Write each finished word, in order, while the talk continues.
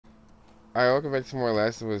Alright, welcome back to more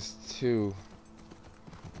Last of Us 2.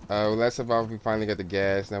 Last of all, we finally got the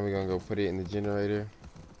gas. Now we're gonna go put it in the generator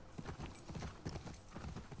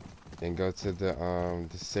and go to the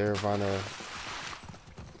Servana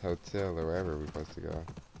hotel or wherever we're supposed to go.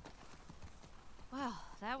 Well,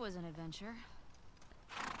 that was an adventure.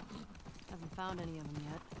 Haven't found any of them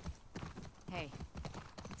yet. Hey,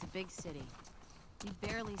 it's a big city. We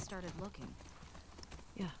barely started looking.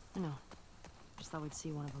 Yeah, I know. Just thought we'd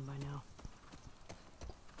see one of them by now.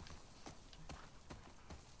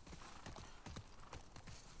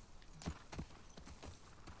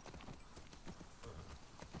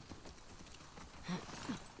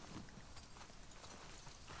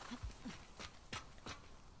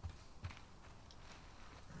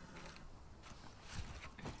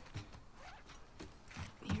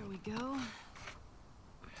 Here we go.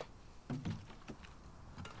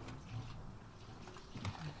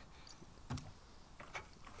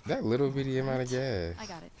 That little bitty amount of Right. gas. I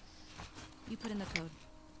got it. You put in the code.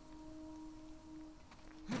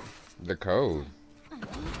 The code.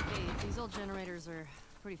 Hey, these old generators are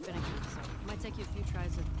pretty finicky, so it might take you a few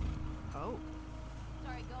tries of... Oh.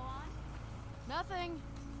 Sorry, go on. Nothing!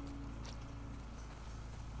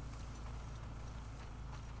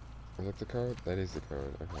 Is that the code? That is the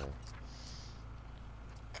code. Okay.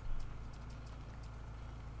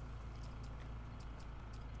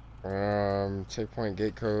 Checkpoint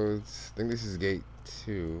gate codes. I think this is gate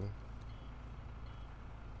 2.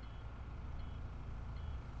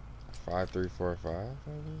 5345,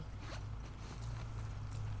 maybe?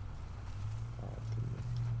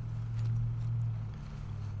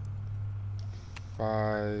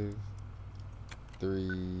 5,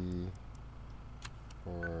 3,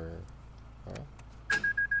 4, 5.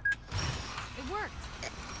 It worked!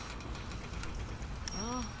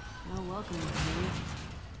 Oh, no welcome, maybe.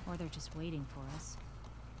 Or they're just waiting for us.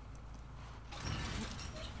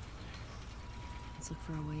 Let's look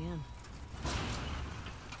for a way in.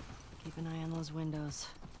 Keep an eye on those windows.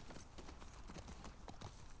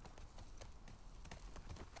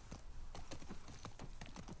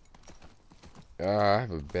 I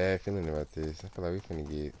have a bad feeling about this. I feel like we finna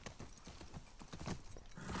get...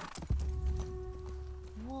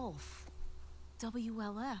 Wolf.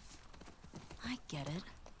 WLF. I get it.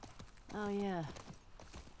 Oh, yeah.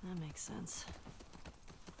 That makes sense.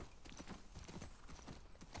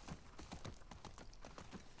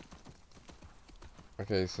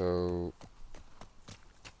 Okay, so...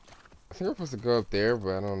 I think we're supposed to go up there,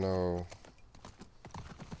 but I don't know...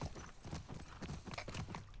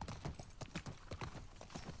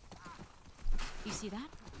 You see that?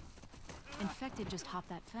 Infected just hopped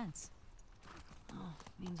that fence. Oh,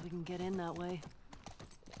 means we can get in that way.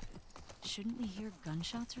 Shouldn't we hear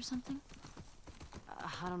gunshots or something?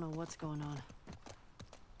 I don't know what's going on.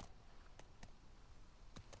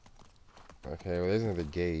 Okay, well there's another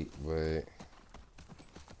gate, but...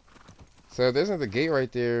 So if there's another gate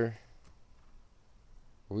right there,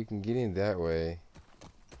 we can get in that way.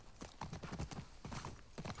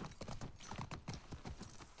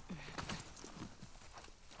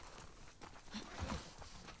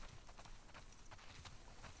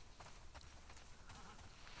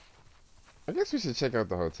 I guess we should check out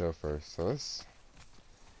the hotel first. So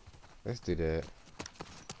let's do that.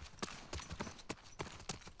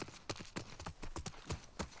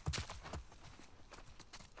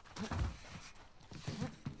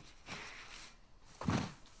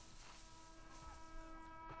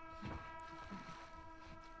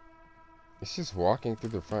 It's just walking through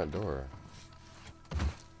the front door.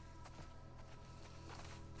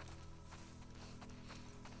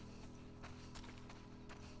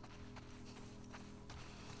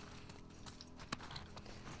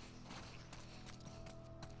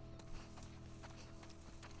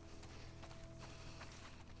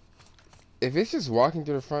 If it's just walking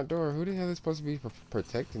through the front door, who the hell is supposed to be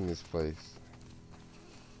protecting this place?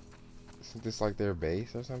 Isn't this like their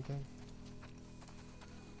base or something?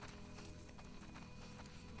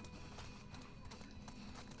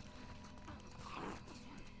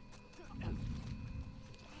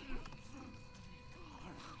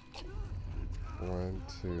 One,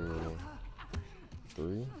 two,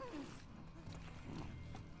 three.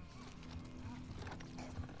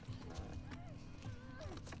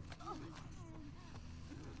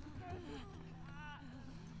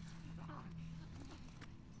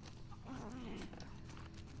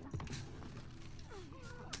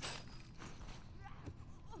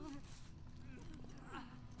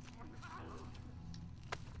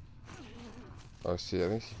 Oh shit, I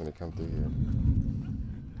think she's gonna come through here.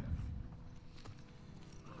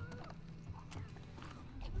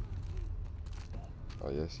 Oh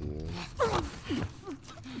yes, she is.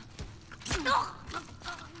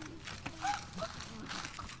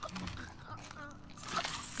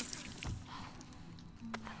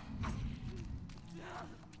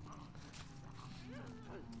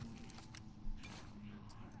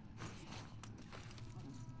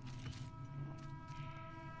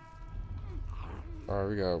 Alright,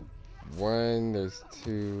 we got one, there's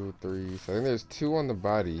two, three. So I think there's two on the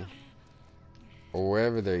body. Or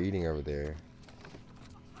wherever they're eating over there.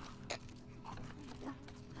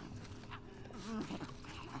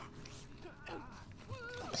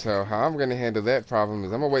 So how I'm gonna handle that problem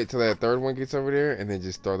is I'm gonna wait till that third one gets over there and then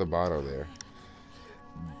just throw the bottle there.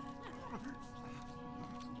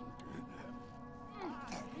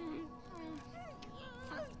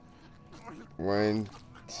 One,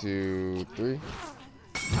 two, three.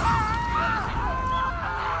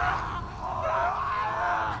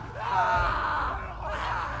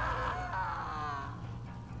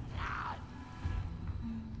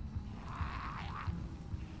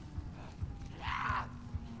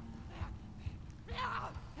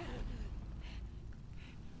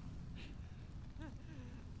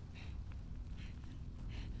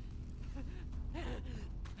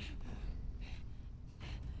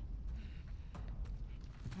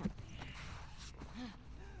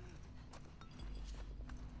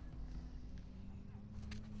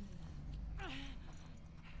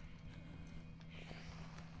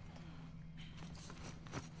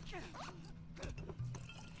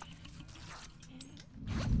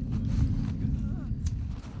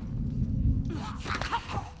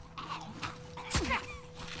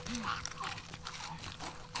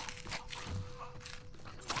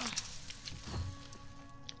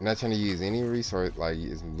 I'm not trying to use any resource, like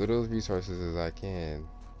as little resources as I can.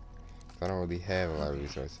 I don't really have a lot of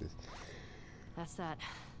resources. That's that.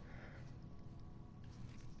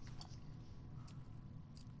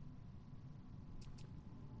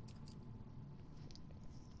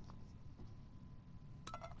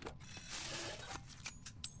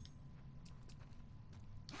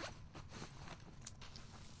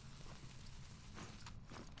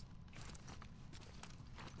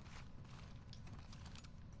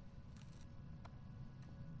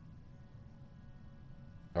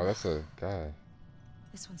 Oh, that's a guy.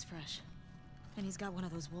 This one's fresh. And he's got one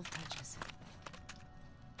of those wolf patches.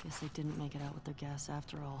 Guess they didn't make it out with their gas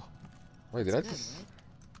after all. Wait, did That's I good, just... right?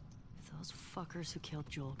 If those fuckers who killed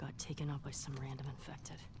Joel got taken out by some random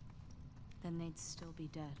infected, Then they'd still be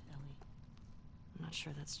dead, Ellie. I'm not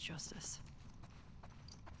sure that's justice.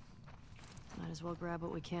 Might as well grab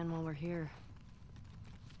what we can while we're here.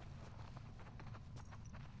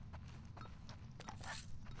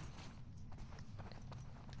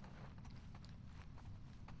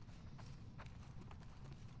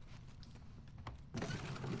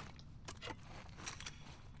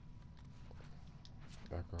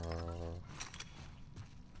 Alcohol.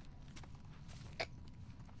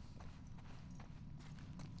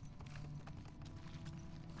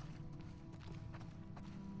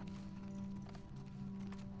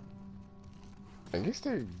 I guess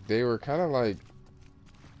they were kind of like,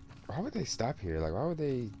 why would they stop here? Like, why would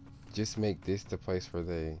they just make this the place where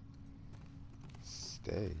they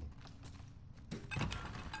stay?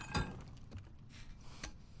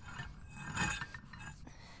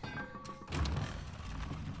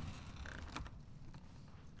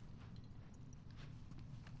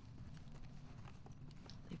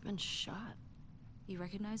 They've been shot. You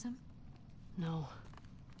recognize him? No.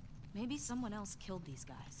 Maybe someone else killed these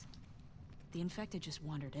guys. The infected just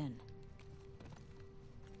wandered in.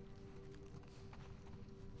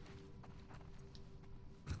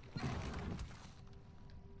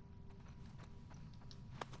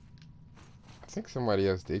 I think somebody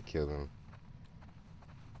else did kill them.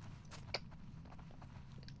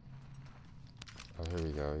 Oh, here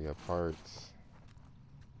we go. You got parts.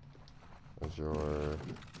 There's your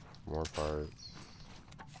more parts.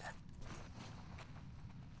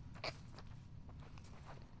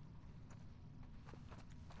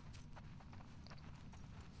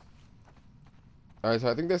 Alright, so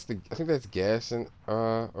I think that's gas in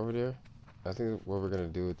over there. I think what we're gonna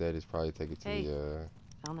do with that is probably take it to Hey. the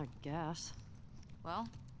Found their gas. Well,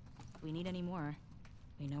 if we need any more,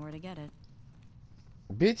 we know where to get it.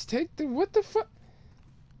 bitch, take the what the fuck?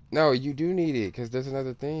 No, you do need it, cause there's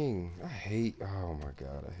another thing. I hate oh my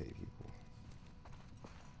god, I hate people.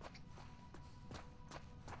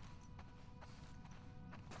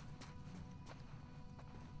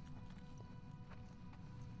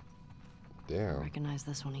 I don't Damn. recognize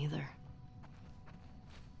this one either.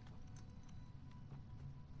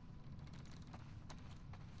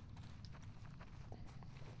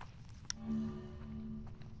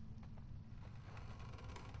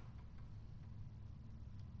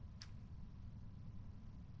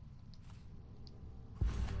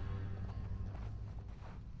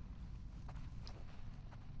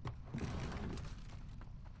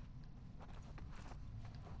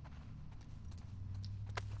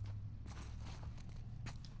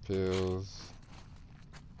 pills.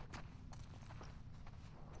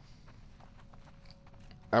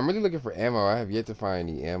 I'm really looking for ammo. I have yet to find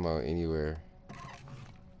any ammo anywhere.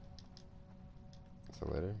 It's a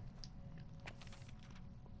letter.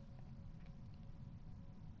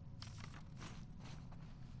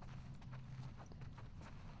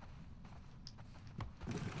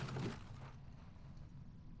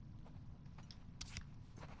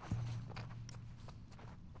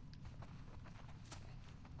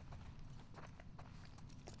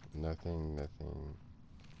 Nothing, nothing.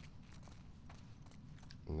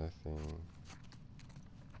 Nothing.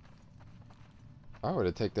 I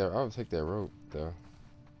would take that rope though.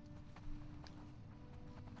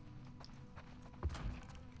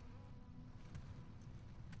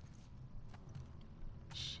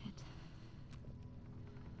 Shit.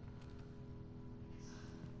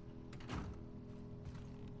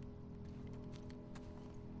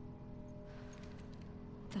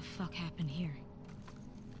 What the fuck happened here?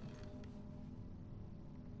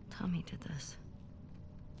 Tommy did this.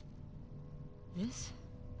 This?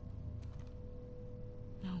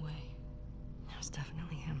 No way. It was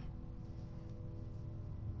definitely him.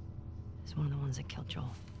 He's one of the ones that killed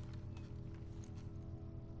Joel.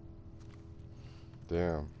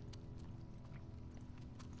 Damn.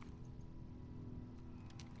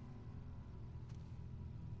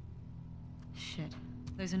 Shit.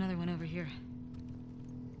 There's another one over here.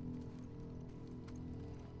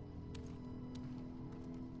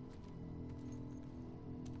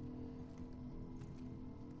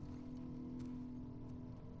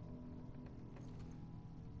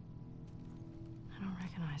 I don't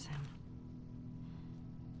recognize him.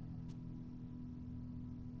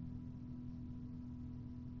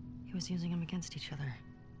 He was using them against each other.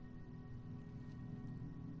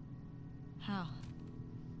 How?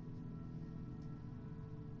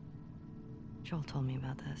 Joel told me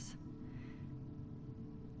about this.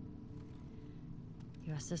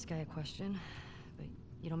 You ask this guy a question, but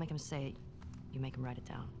you don't make him say it, you make him write it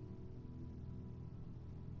down.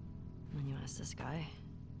 And then you ask this guy,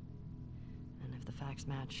 and if the facts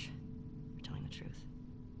match, you're telling the truth.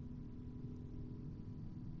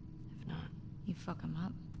 If not, You fuck him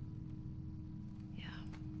up? yeah.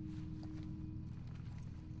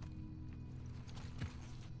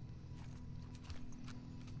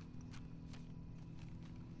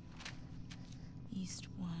 East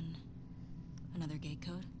 1. Another gate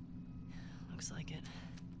code? Looks like it.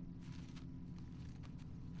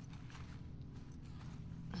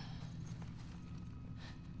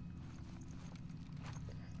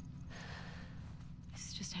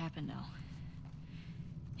 This just happened now.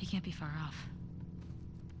 He can't be far off.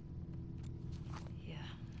 Yeah.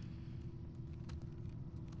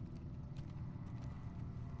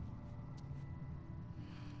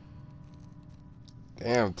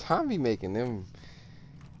 Damn, Tommy making them.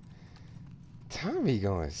 Tommy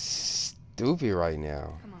going stupid right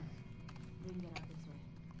now. Come on. We can get out this way.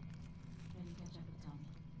 Then you catch up with Tommy.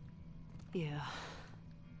 Yeah.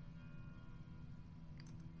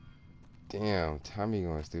 Damn, Tommy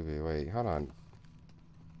going stupid. Wait, hold on.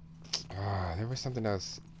 Ah, there was something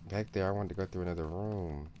else back there. I wanted to go through another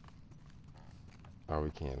room. Oh, we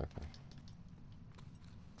can't. Okay.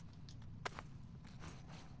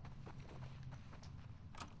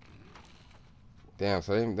 Damn.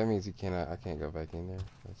 So that means you cannot. I can't go back in there.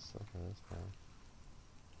 That's okay. That's fine.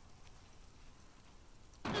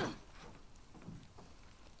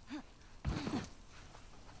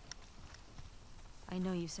 I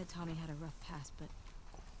know you said Tommy had a rough past, but...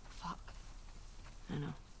 Fuck. I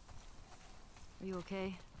know. Are you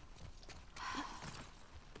okay?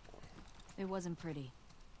 It wasn't pretty.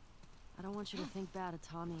 I don't want you to think bad of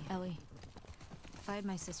Tommy. Ellie, if I had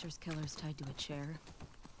my sister's killers tied to a chair,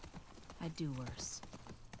 I'd do worse.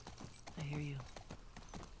 I hear you.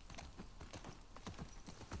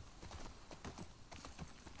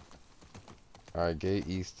 Alright, Gate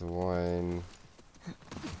East 1.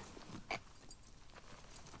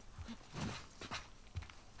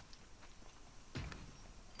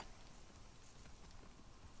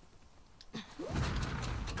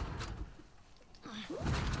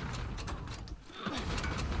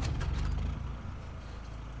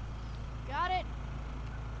 Got it!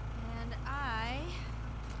 And I...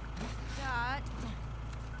 got...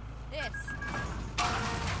 this.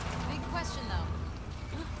 Big question, though.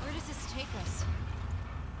 Where does this take us?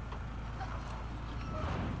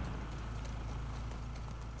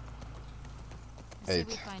 I Hey, say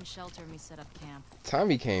we find shelter and we set up camp.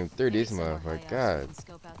 Tommy came through Maybe this somewhere high motherfucker. up so we God can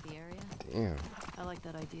scope out the area. damn. I like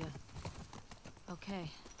that idea. Okay.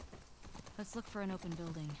 Let's look for an open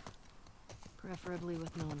building. Preferably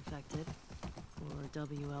with no infected. Or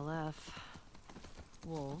WLF.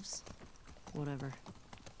 Wolves. Whatever.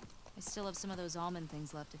 I still have some of those almond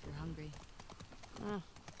things left if you're hungry.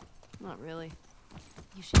 Not really.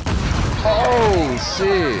 You should. Oh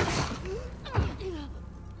shit!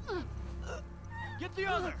 Get the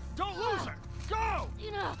other! Don't lose her! Go!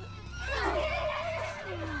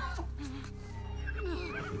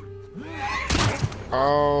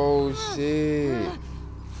 Oh shit!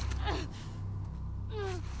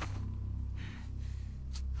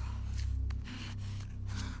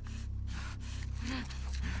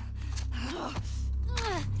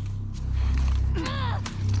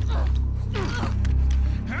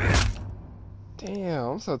 Damn,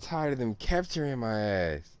 I'm so tired of them capturing my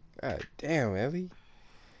ass. God damn, Ellie.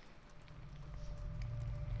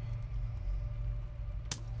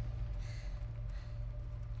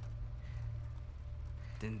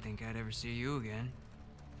 Didn't think I'd ever see you again.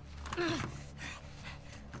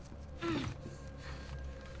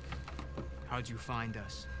 How'd you find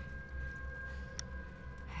us?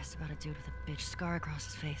 I asked about a dude with a bitch scar across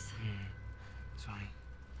his face. It's funny.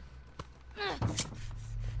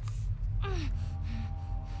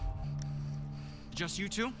 Just you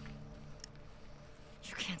two?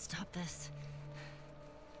 You can't stop this.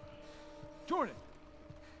 Jordan!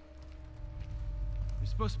 You're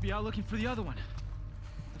supposed to be out looking for the other one.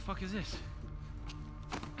 What the fuck is this?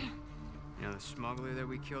 You know the smuggler that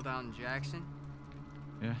we killed out in Jackson?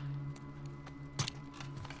 Yeah?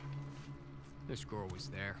 This girl was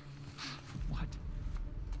there. What?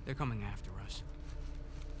 They're coming after us.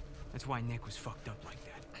 That's why Nick was fucked up like that.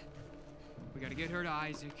 We gotta get her to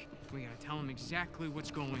Isaac. We gotta tell him exactly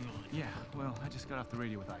what's going on. Yeah, well, I just got off the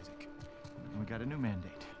radio with Isaac. And we got a new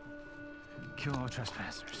mandate. Kill all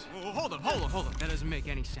trespassers. Oh, hold up. That doesn't make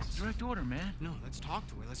any sense. Direct order, man. No, let's talk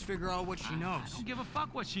to her. Let's figure out what she knows. I don't give a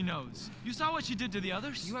fuck what she knows. You saw what she did to the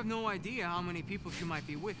others? You have no idea how many people she might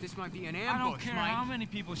be with. This might be an ambush, I don't care Mike. how many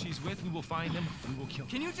people she's with. We will find them. We will kill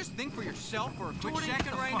them. Can you just think for yourself for a quick Jordan, second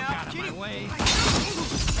get the right fuck now? out of my way.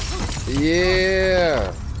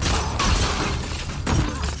 Yeah.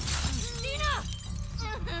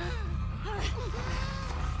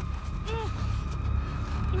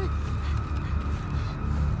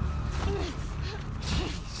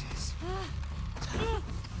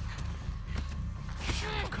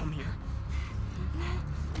 Come here.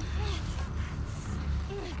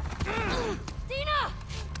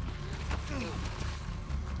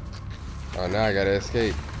 Oh, now I gotta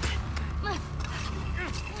escape. What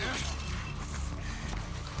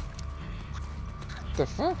the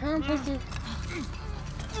fuck? How am I supposed to?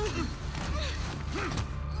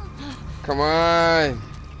 Come on!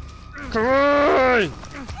 Come on!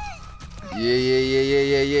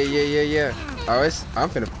 Yeah. Oh, I'm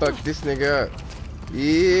finna fuck this nigga up.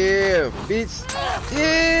 Yeah, bitch.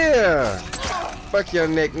 Yeah. Fuck your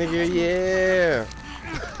neck, nigga. Yeah.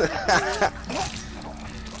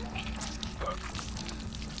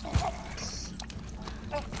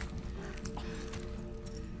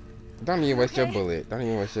 Don't even waste your bullet. Don't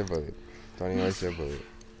even waste your bullet. Don't even waste your bullet.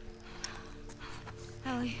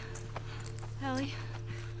 Ellie,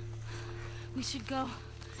 we should go.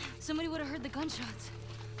 Somebody would have heard the gunshots.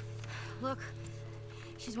 Look,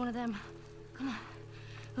 she's one of them. Come on,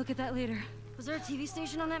 look at that later. Was there a TV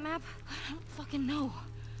station on that map? I don't fucking know.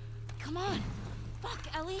 Come on. Fuck,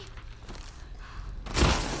 Ellie.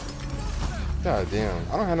 God damn.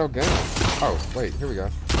 I don't have no gun. Oh, wait. Here we go.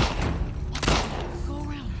 Go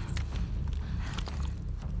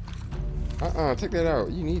around. Take that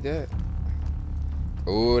out. You need that.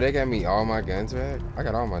 Oh, they got me all my guns back. I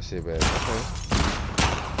got all my shit back. Okay.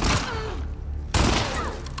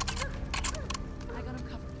 I got him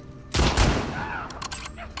covered.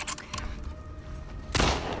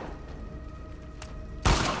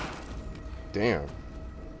 Damn.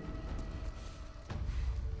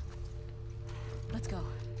 Let's go.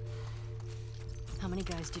 How many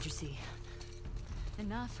guys did you see?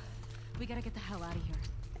 Enough. We gotta get the hell out of here.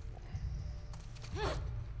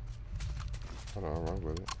 Hold on, wrong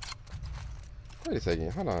bullet. Wait a second,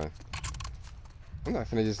 hold on. I'm not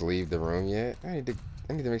finna just leave the room yet. I need to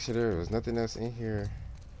make sure there was nothing else in here.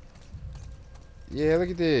 Yeah, look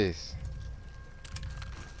at this.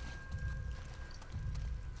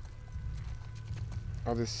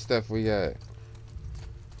 All this stuff we got.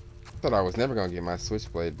 Thought I was never gonna get my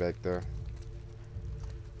switchblade back though.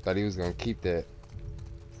 Thought he was gonna keep that.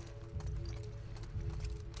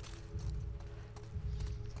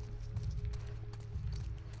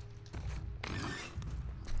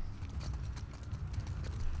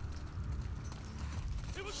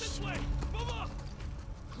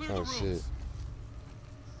 Oh shit.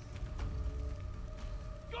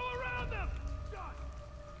 Go around them! Go!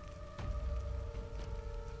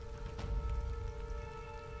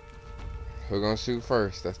 Who gonna shoot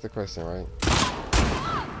first? That's the question, right?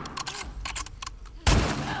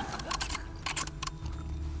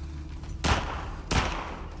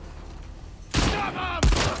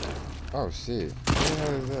 Oh shit. What the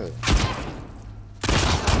hell is that?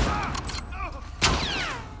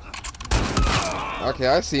 Okay,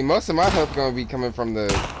 I see. Most of my health gonna be coming from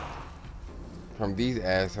these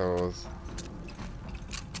assholes.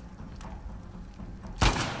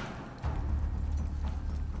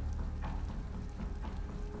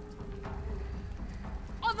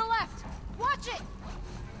 On the left! Watch it!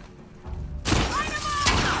 Line 'em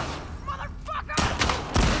up! Motherfucker!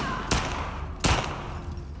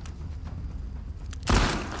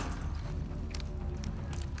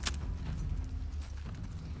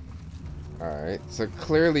 Alright, so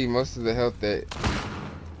clearly most of the health that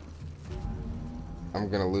I'm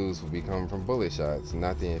gonna lose will be coming from bullet shots,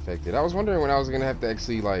 not the infected. I was wondering when I was gonna have to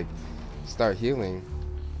actually like start healing.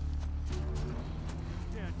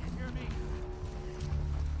 Yeah, do you hear me?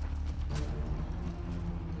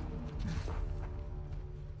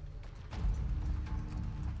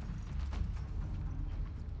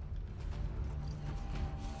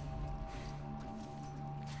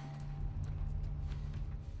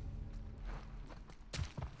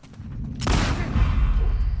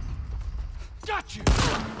 Got you!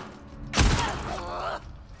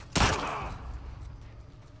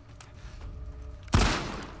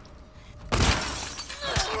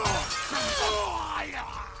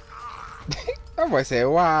 I might say,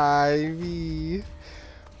 why me?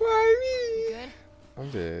 Why me? Good? I'm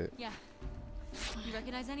dead. Yeah. You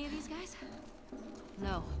recognize any of these guys?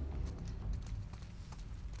 No.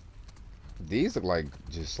 These look like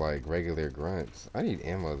just like regular grunts. I need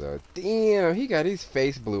ammo though. Damn, he got his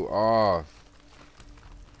face blew off.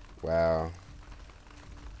 Wow.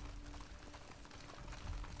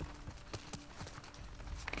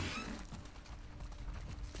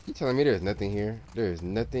 You telling me there's nothing here? There's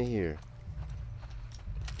nothing here.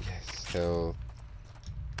 Yes, health.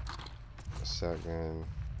 Shotgun.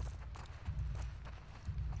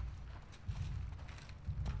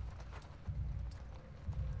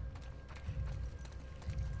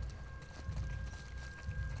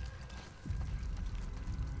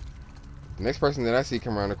 The next person that I see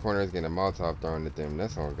come around the corner is getting a Molotov thrown at them.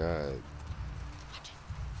 That's on God. I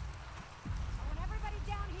want everybody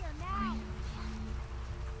down here now.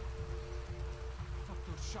 Fuck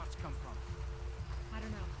those shots come from? I don't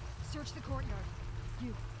know. Search the courtyard.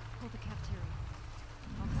 You, hold the cafeteria.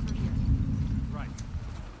 I'll cover here. Right.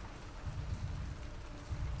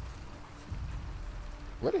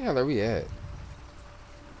 Where the hell are we at?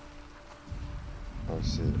 Oh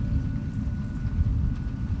shit.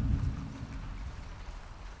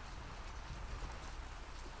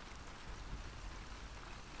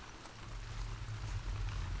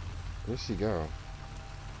 Where'd she go?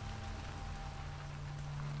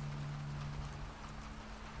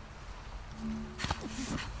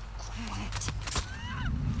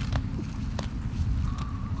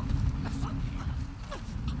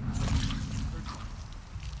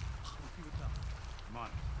 Come on.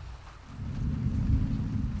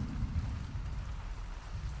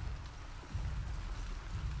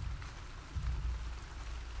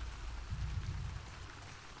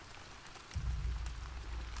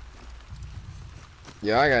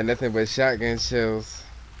 Yeah, I got nothing but shotgun shells.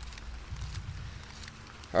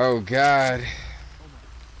 Oh God. Hold on.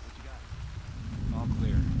 What you got? All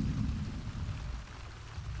clear.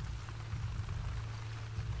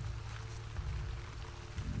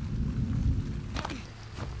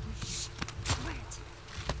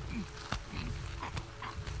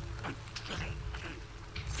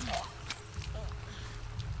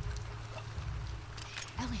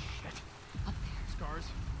 Ellie, up there. Scars?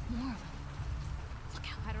 More of them. Look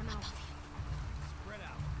out. I don't know. Spread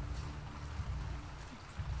out.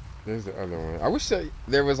 There's the other one. I wish that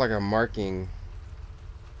there was like a marking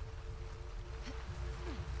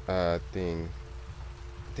thing.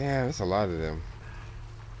 Damn, it's a lot of them.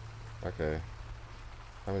 Okay.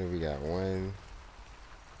 How many we got? One.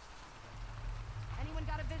 Anyone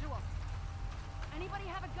got a visual? Anybody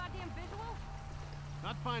have a goddamn visual?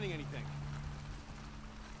 Not finding anything.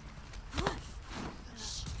 I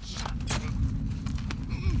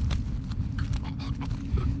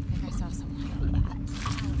think I saw someone.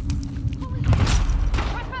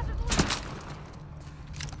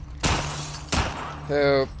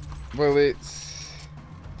 Help. Bullets.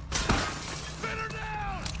 Spin her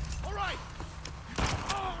down! All right.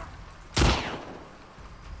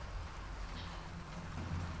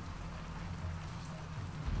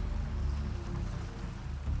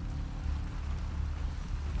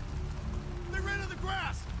 They ran in the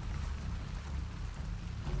grass.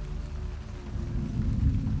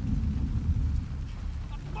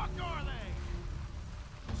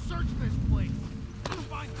 Search this place.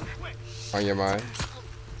 Find them quick. On your mind.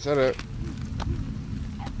 Shut up.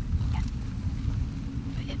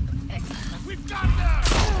 We've got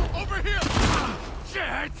them! Over here!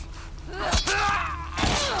 Shit!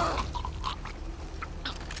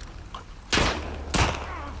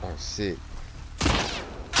 Oh shit.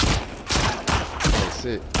 Oh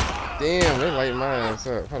shit. Damn, they light my ass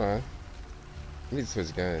up. Hold on. I need to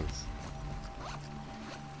switch guns.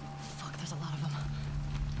 Fuck, there's a lot of them.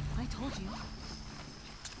 I told you.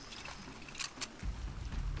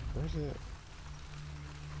 Where's it?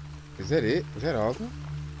 Is that it? Is that all of them?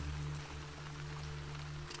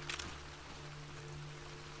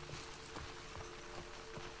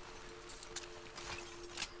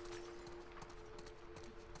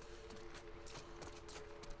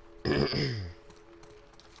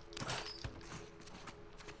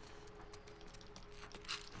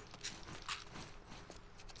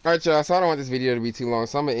 Alright y'all, so I don't want this video to be too long,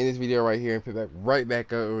 so I'm going to end this video right here and pick that right back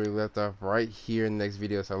up where we left off right here in the next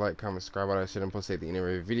video. So like, comment, subscribe, all that shit I'm posted at the end of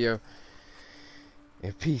every video.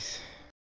 And peace.